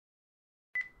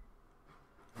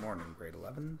Morning, grade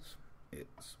 11s.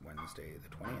 It's Wednesday the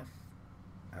 20th.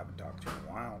 I haven't talked to you in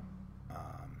a while.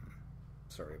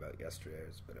 Sorry about yesterday.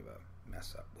 There's a bit of a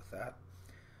mess up with that.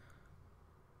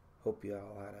 Hope you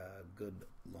all had a good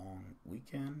long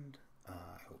weekend.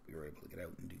 I hope you were able to get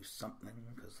out and do something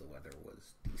because the weather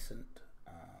was decent.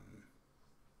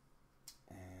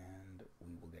 And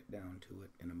we will get down to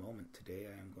it in a moment. Today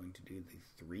I am going to do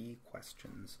the 3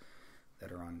 questions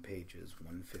that are on pages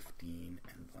 115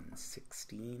 and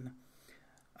 116.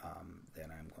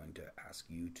 Then I'm going to ask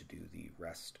you to do the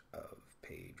rest of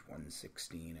page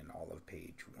 116 and all of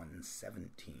page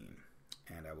 117.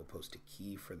 And I will post a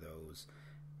key for those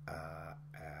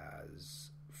as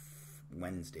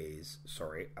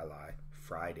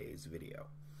Friday's video.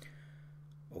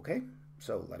 Okay,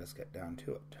 so let us get down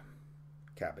to it.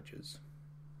 Cabbages.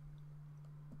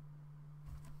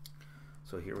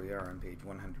 So here we are on page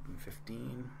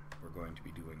 115. We're going to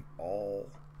be doing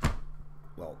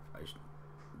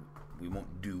we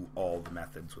won't do all the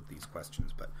methods with these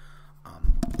questions, but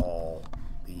all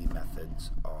the methods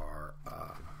are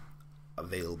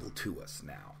available to us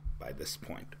now by this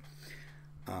point.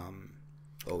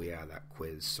 Oh yeah, that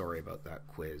quiz. Sorry about that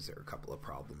quiz. There are a couple of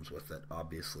problems with it.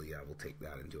 Obviously, I will take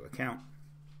that into account.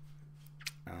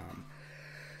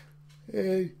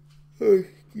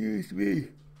 Excuse me.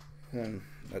 And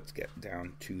let's get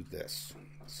down to this.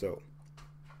 So,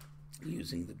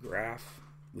 using the graph,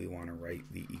 we want to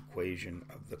write the equation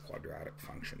of the quadratic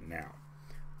function. Now,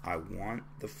 I want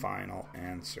the final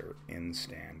answer in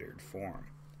standard form,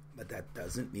 but that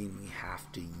doesn't mean we have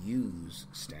to use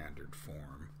standard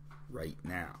form right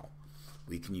now.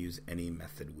 We can use any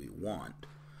method we want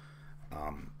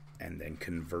and then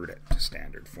convert it to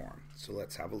standard form. So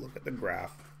let's have a look at the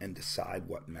graph and decide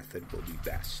what method will be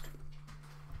best.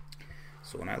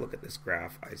 So when I look at this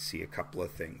graph, I see a couple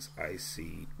of things. I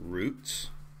see roots,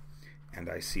 and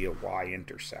I see a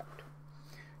y-intercept.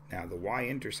 Now, the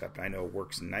y-intercept I know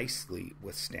works nicely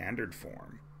with standard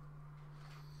form,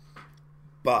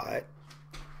 but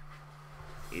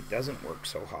it doesn't work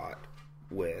so hot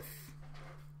with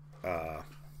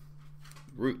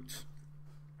roots.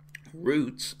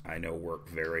 Roots I know work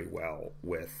very well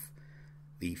with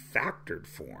the factored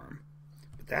form,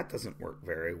 but that doesn't work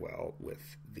very well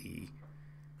with the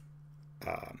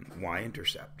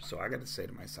y-intercept. So I got to say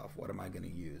to myself, what am I going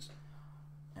to use?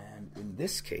 And in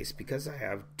this case, because I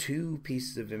have 2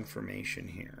 pieces of information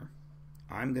here,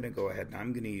 I'm going to go ahead and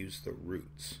I'm going to use the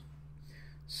roots.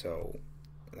 So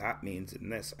that means in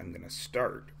this, I'm going to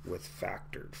start with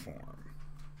factored form.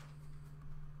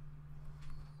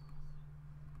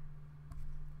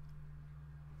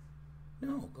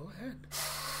 No, go ahead.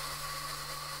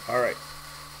 All right.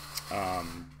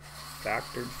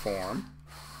 Factored form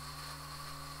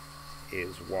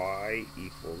is y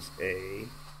equals a,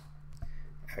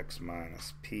 x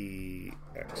minus p,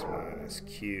 x minus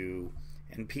q,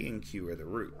 and p and q are the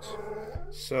roots.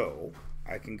 So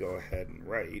I can go ahead and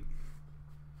write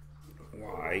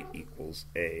y equals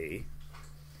a,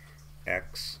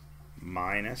 x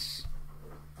minus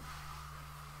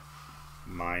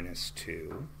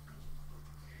 2,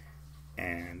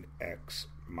 and x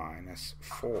minus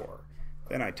 4.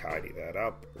 Then I tidy that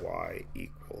up. Y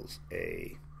equals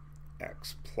a,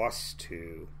 x plus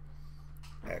 2,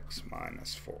 x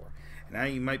minus 4. Now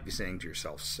you might be saying to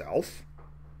yourself,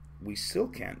 we still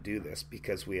can't do this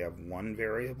because we have 1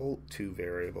 variable, 2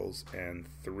 variables, and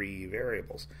 3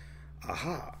 variables.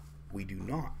 Aha! We do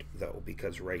not, though,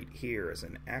 because right here is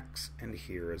an x and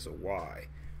here is a y.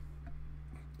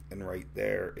 And right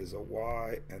there is a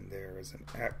y and there is an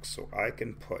x. So I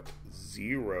can put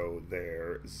 0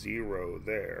 there, 0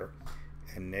 there,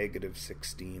 and negative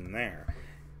 16 there.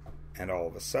 And all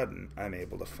of a sudden, I'm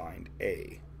able to find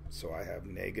a. So I have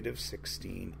negative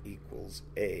 16 equals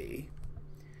a,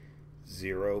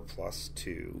 0 plus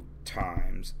 2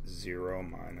 times 0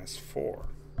 minus 4.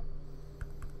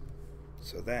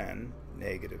 So then,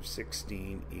 negative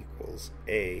 16 equals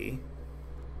a,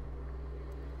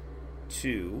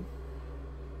 2,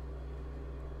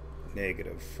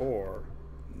 negative 4,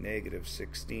 negative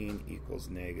 16 equals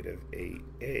negative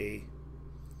 8a,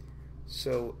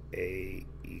 so a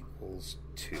equals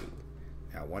 2.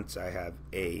 Now once I have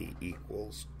a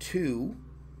equals 2,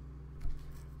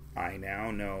 I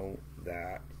now know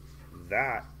that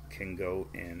that can go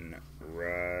in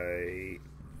right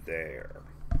there.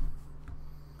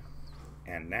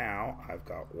 And now I've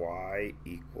got y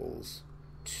equals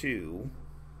 2,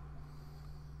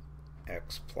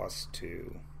 x plus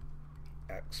 2,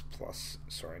 x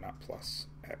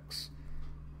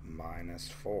minus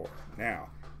 4. Now,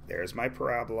 there's my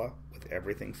parabola with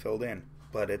everything filled in,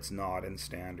 but it's not in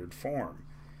standard form.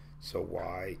 So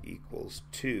y equals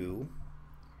 2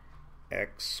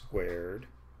 x squared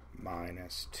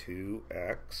minus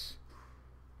 2x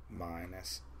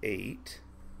minus 8.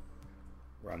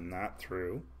 Run that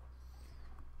through.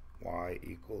 Y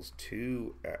equals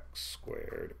 2x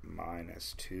squared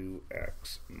minus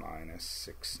 2x minus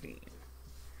 16.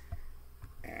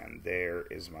 And there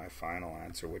is my final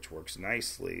answer, which works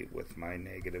nicely with my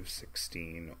negative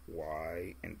 16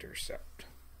 y-intercept.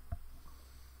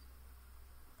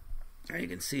 Now you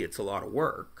can see it's a lot of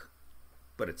work,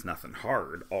 but it's nothing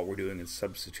hard. All we're doing is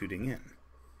substituting in.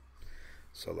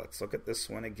 So let's look at this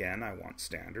one again. I want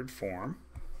standard form.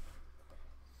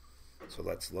 So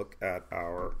let's look at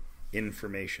our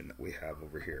information that we have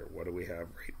over here. What do we have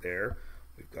right there?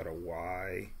 We've got a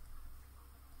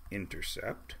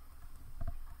y-intercept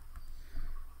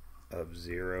of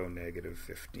 0, negative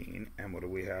 15. And what do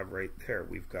we have right there?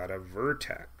 We've got a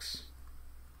vertex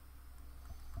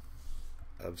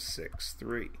of 6,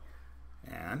 3.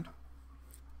 And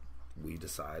we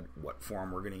decide what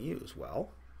form we're going to use.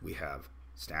 Well, we have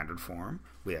standard form,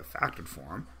 we have factored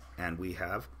form, and we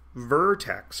have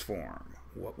vertex form.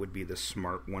 What would be the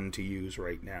smart one to use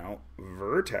right now?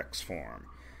 Vertex form.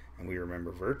 And we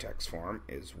remember vertex form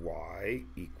is y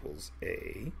equals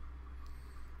a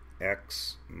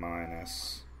x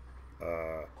minus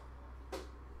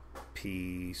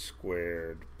p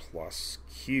squared plus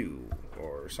q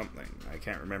or something. I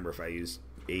can't remember if I used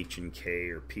h and k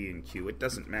or p and q. It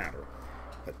doesn't matter.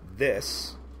 But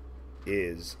this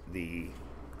is the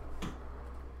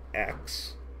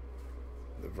x,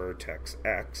 the vertex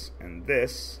x, and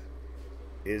this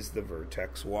is the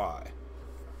vertex y.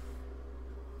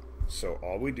 So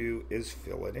all we do is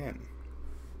fill it in.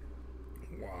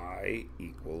 Y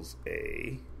equals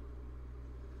a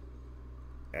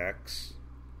x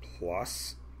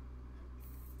plus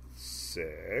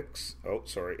 6, oh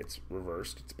sorry, it's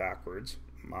reversed, it's backwards,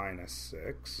 minus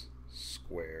 6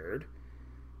 squared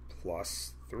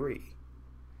plus 3.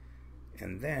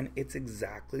 And then it's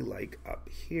exactly like up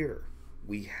here.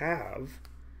 We have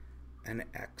an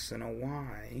x and a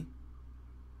y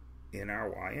in our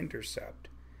y-intercept.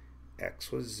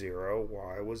 X was 0,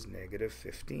 y was negative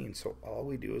 15. So all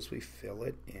we do is we fill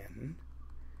it in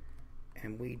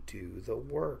and we do the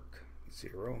work.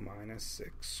 0 minus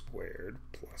 6 squared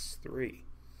plus 3.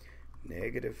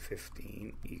 Negative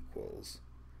 15 equals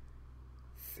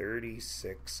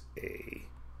 36a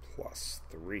plus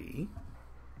 3.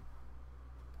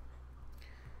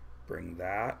 Bring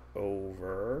that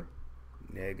over.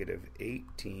 Negative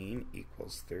 18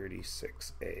 equals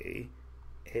 36a.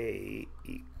 A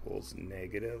equals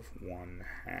negative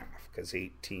 1/2. Because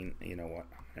 18, you know what?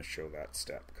 I'm going to show that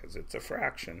step because it's a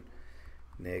fraction.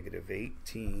 Negative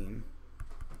 18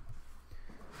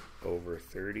 over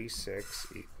 36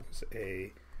 equals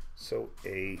a. So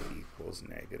a equals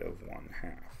negative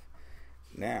 1/2.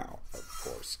 Now, of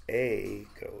course, a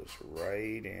goes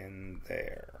right in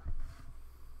there.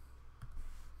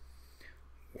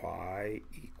 Y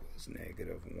equals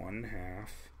negative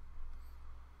 1/2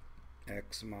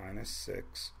 x minus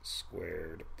 6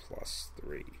 squared plus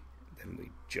 3. Then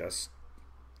we just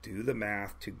do the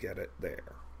math to get it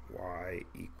there. Y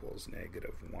equals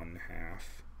negative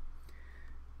 1/2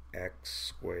 x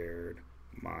squared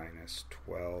minus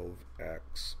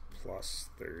 12x plus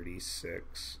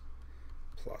 36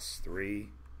 plus 3.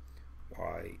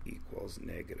 Y equals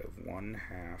negative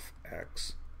 1/2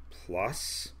 x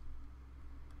plus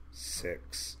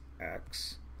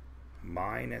 6x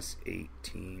minus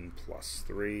 18 plus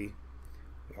 3.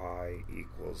 Y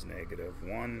equals negative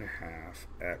 1/2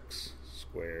 x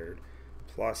squared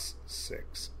plus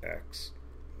 6x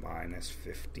minus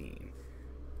 15.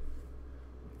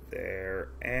 There,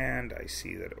 and I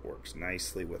see that it works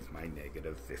nicely with my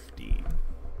negative 15.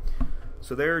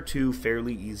 So there are two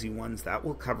fairly easy ones. That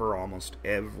will cover almost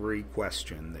every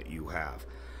question that you have.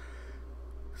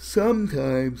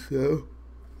 Sometimes, though,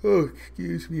 oh,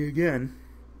 excuse me again,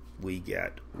 we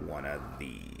get one of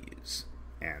these.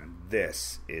 And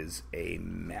this is a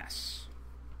mess.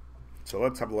 So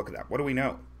let's have a look at that. What do we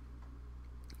know?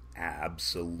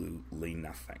 Absolutely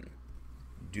nothing.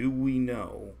 Do we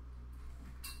know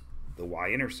the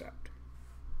y-intercept?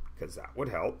 Because that would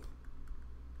help.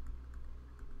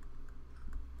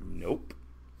 Nope.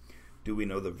 Do we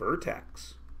know the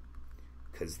vertex?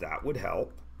 Because that would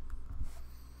help.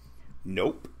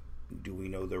 Nope. Do we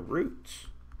know the roots?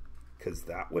 Because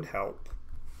that would help.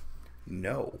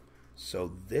 No.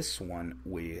 So this one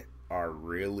we are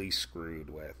really screwed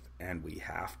with, and we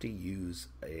have to use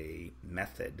a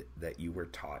method that you were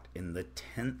taught in the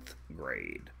 10th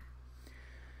grade.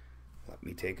 Let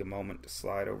me take a moment to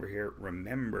slide over here.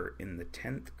 Remember, in the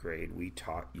 10th grade, we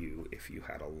taught you if you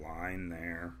had a line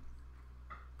there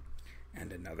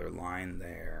and another line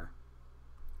there,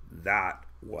 that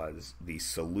was the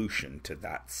solution to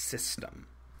that system.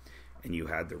 And you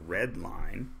had the red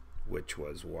line, which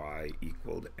was y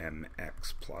equaled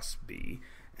mx plus b,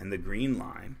 and the green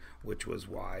line, which was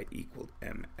y equaled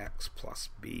mx plus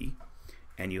b,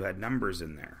 and you had numbers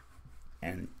in there.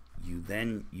 And you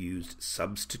then used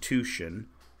substitution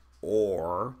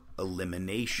or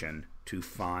elimination to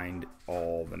find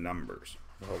all the numbers.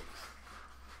 Well,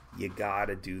 you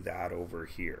gotta do that over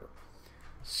here.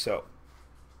 So,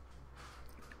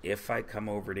 if I come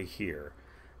over to here,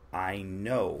 I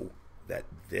know that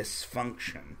this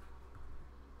function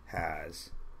has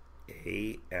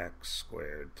ax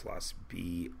squared plus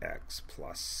bx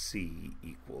plus c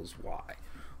equals y.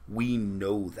 We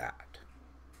know that.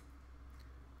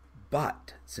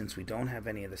 But since we don't have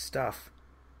any of the stuff,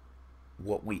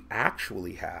 what we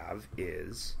actually have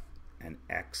is an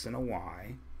x and a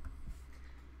y,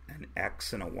 an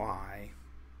x and a y,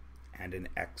 and an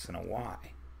x and a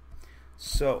y.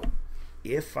 So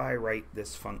if I write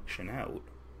this function out,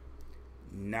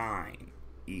 9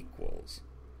 equals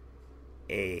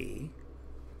a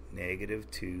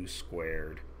negative 2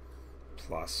 squared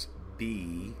plus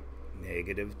b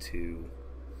negative 2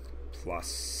 plus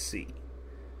c.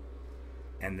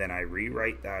 And then I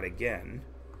rewrite that again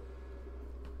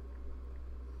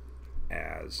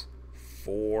as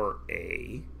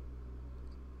 4a,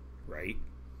 right?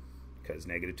 Because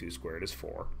negative 2 squared is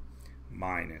 4,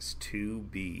 minus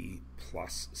 2b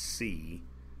plus c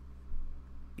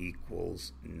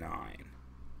equals 9.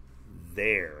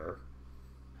 There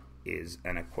is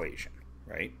an equation,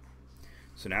 right?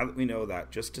 So now that we know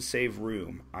that, just to save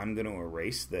room, I'm going to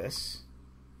erase this,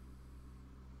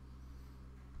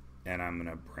 and I'm going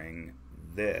to bring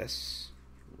this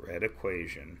red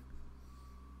equation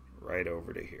right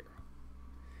over to here.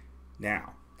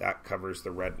 Now, that covers the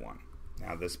red one.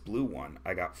 Now this blue one,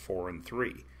 I got 4 and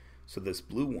 3. So this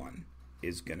blue one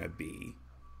is going to be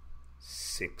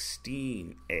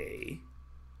 16a,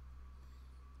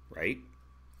 right?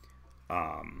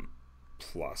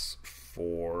 Plus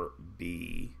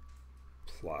 4b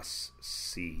plus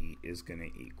c is going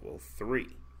to equal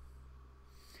 3.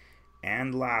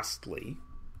 And lastly,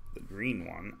 the green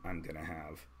one, I'm going to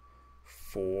have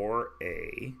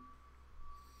 4a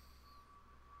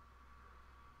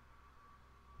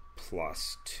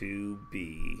plus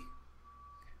 2b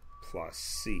plus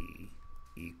c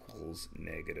equals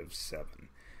negative 7.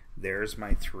 There's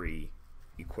my 3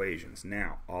 equations.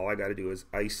 Now, all I got to do is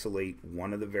isolate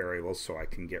one of the variables so I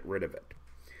can get rid of it.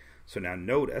 So now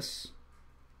notice,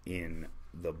 in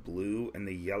the blue and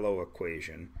the yellow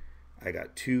equation, I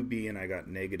got 2b and I got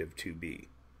negative 2b.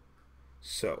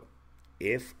 So,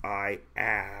 if I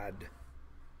add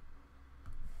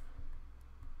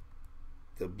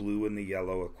the blue and the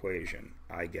yellow equation,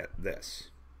 I get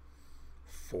this.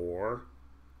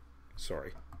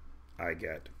 I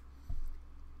get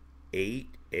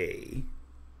 8a,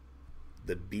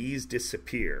 the b's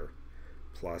disappear,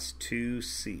 plus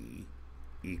 2c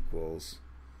equals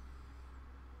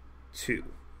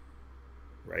 2.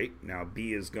 Right? Now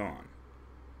b is gone.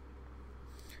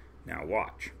 Now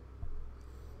watch.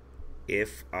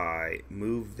 If I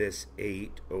move this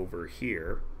 8 over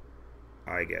here,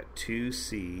 I get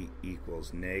 2c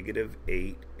equals negative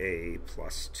 8a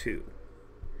plus 2.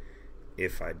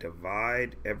 If I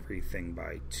divide everything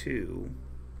by 2,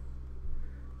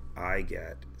 I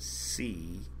get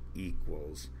c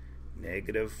equals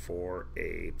negative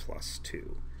 4a plus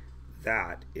 2.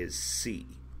 That is c.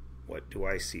 What do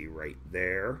I see right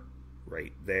there,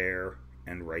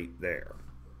 and right there?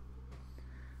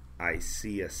 I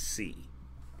see a c.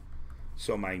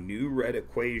 So my new red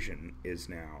equation is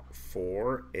now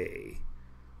 4a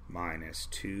minus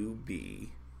 2b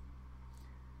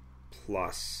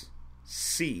plus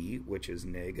c, which is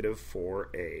negative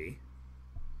 4a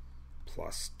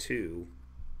plus 2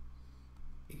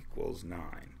 equals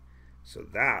 9. So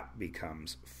that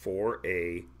becomes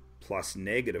 4a plus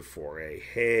negative 4a.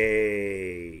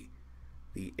 Hey,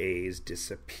 the a's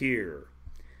disappear.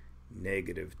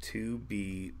 Negative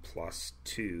 2b plus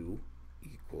 2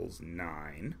 equals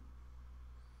 9.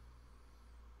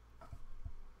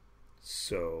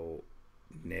 So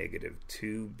negative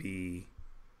 2b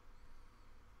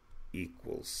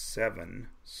equals 7.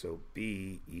 So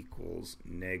b equals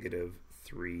negative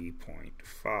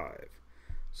 3.5.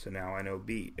 So now I know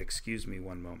b. Excuse me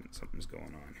one moment, something's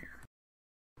going on here.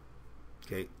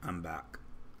 Okay, I'm back.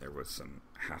 There was some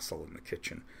hassle in the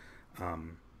kitchen.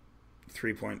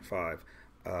 3.5.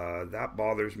 That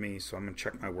bothers me, so I'm going to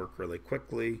check my work really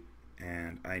quickly,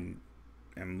 and I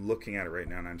am looking at it right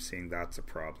now, and I'm seeing that's a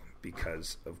problem,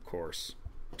 because, of course,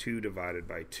 2 divided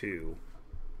by 2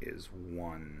 is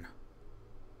 1.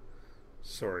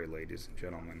 Sorry, ladies and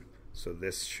gentlemen. So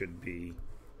this should be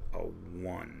a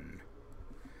 1.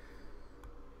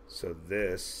 So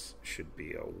this should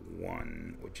be a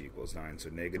 1, which equals 9. So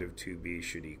negative 2b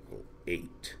should equal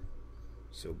 8.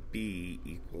 So b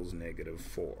equals negative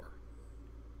 4.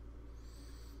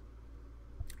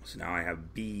 So now I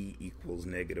have b equals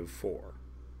negative 4.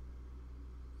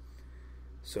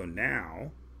 So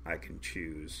now I can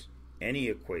choose any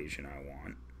equation I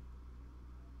want.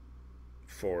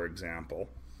 For example,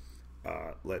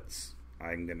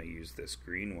 I'm going to use this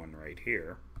green one right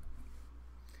here.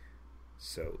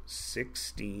 So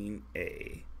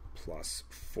 16a plus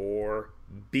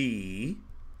 4b,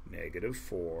 negative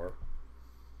 4,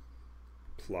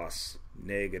 plus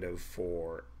negative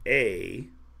 4a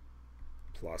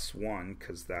plus 1,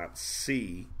 because that's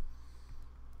c,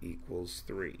 equals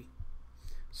 3.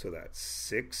 So that's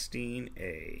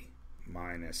 16a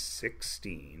minus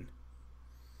 16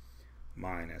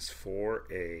 minus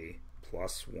 4a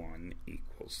plus 1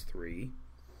 equals 3.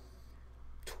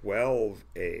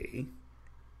 12a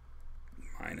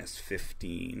minus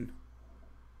 15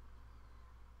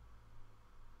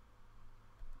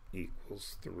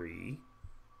 equals 3.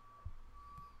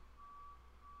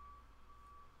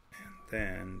 And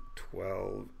then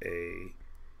 12a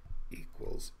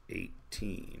equals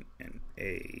 18, and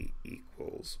a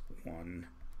equals 1.5.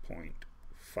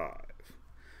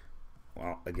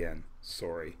 Well, again,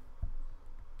 sorry,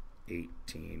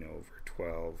 18 over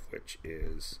 12, which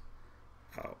is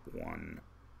 1.5,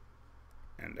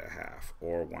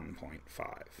 or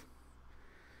 1.5.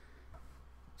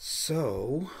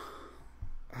 So,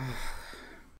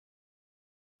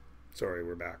 sorry,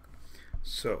 we're back.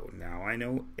 So, now I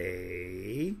know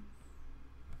a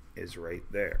is right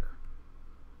there.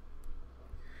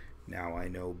 Now I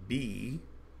know b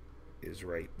is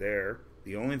right there.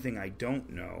 The only thing I don't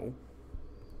know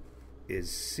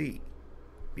is c,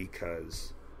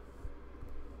 because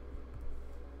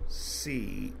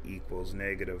c equals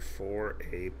negative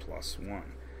 4a plus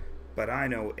 1. But I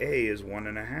know a is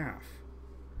 1.5.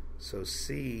 So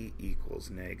c equals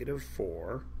negative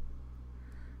 4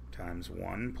 times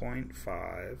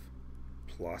 1.5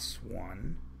 plus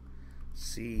 1.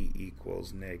 C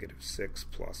equals negative 6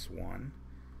 plus 1.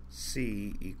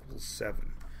 C equals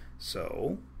 7.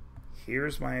 So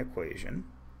here's my equation.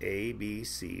 A, B,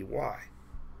 C, Y.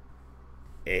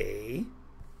 A,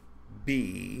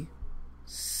 B,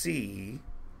 C,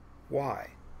 Y.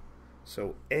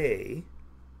 So A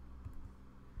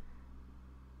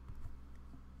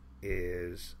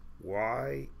is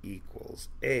Y equals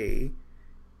A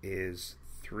is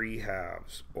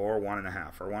 3/2, or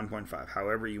 1.5, or 1.5,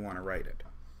 however you want to write it.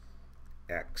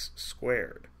 X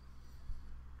squared.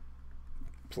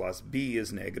 Plus B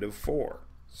is negative 4.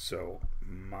 So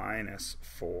minus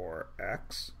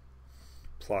 4x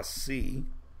plus C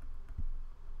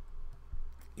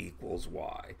equals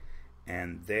Y.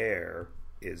 And there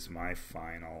is my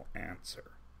final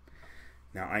answer.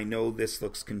 Now I know this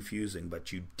looks confusing,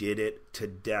 but you did it to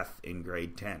death in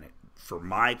grade 10. For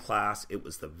my class, it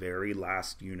was the very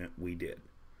last unit we did.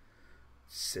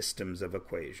 Systems of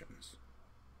equations.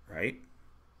 Right?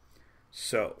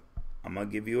 So, I'm going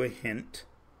to give you a hint.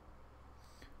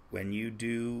 When you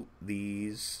do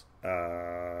these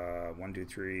 1, 2,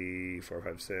 3, 4,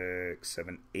 5, 6,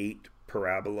 7, 8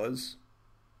 parabolas,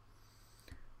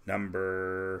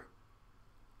 number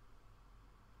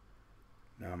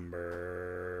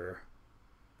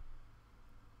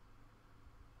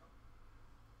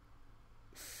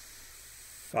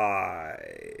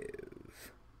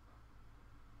 5.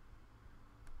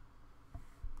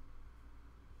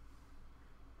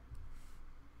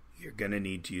 You're going to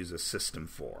need to use a system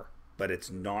for, but it's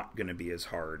not going to be as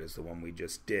hard as the one we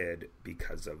just did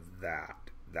because of that.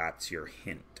 That's your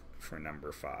hint for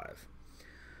number 5.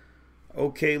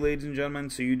 Okay, ladies and gentlemen,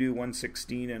 so you do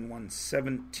 116 and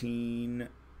 117,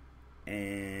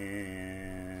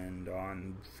 and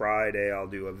on Friday I'll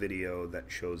do a video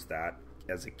that shows that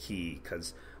as a key,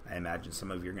 because I imagine some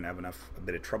of you are going to have a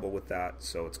bit of trouble with that,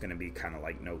 so it's going to be kind of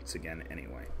like notes again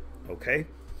anyway. Okay?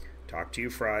 Talk to you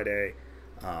Friday.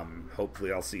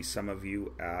 Hopefully I'll see some of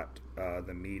you at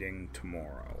the meeting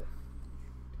tomorrow.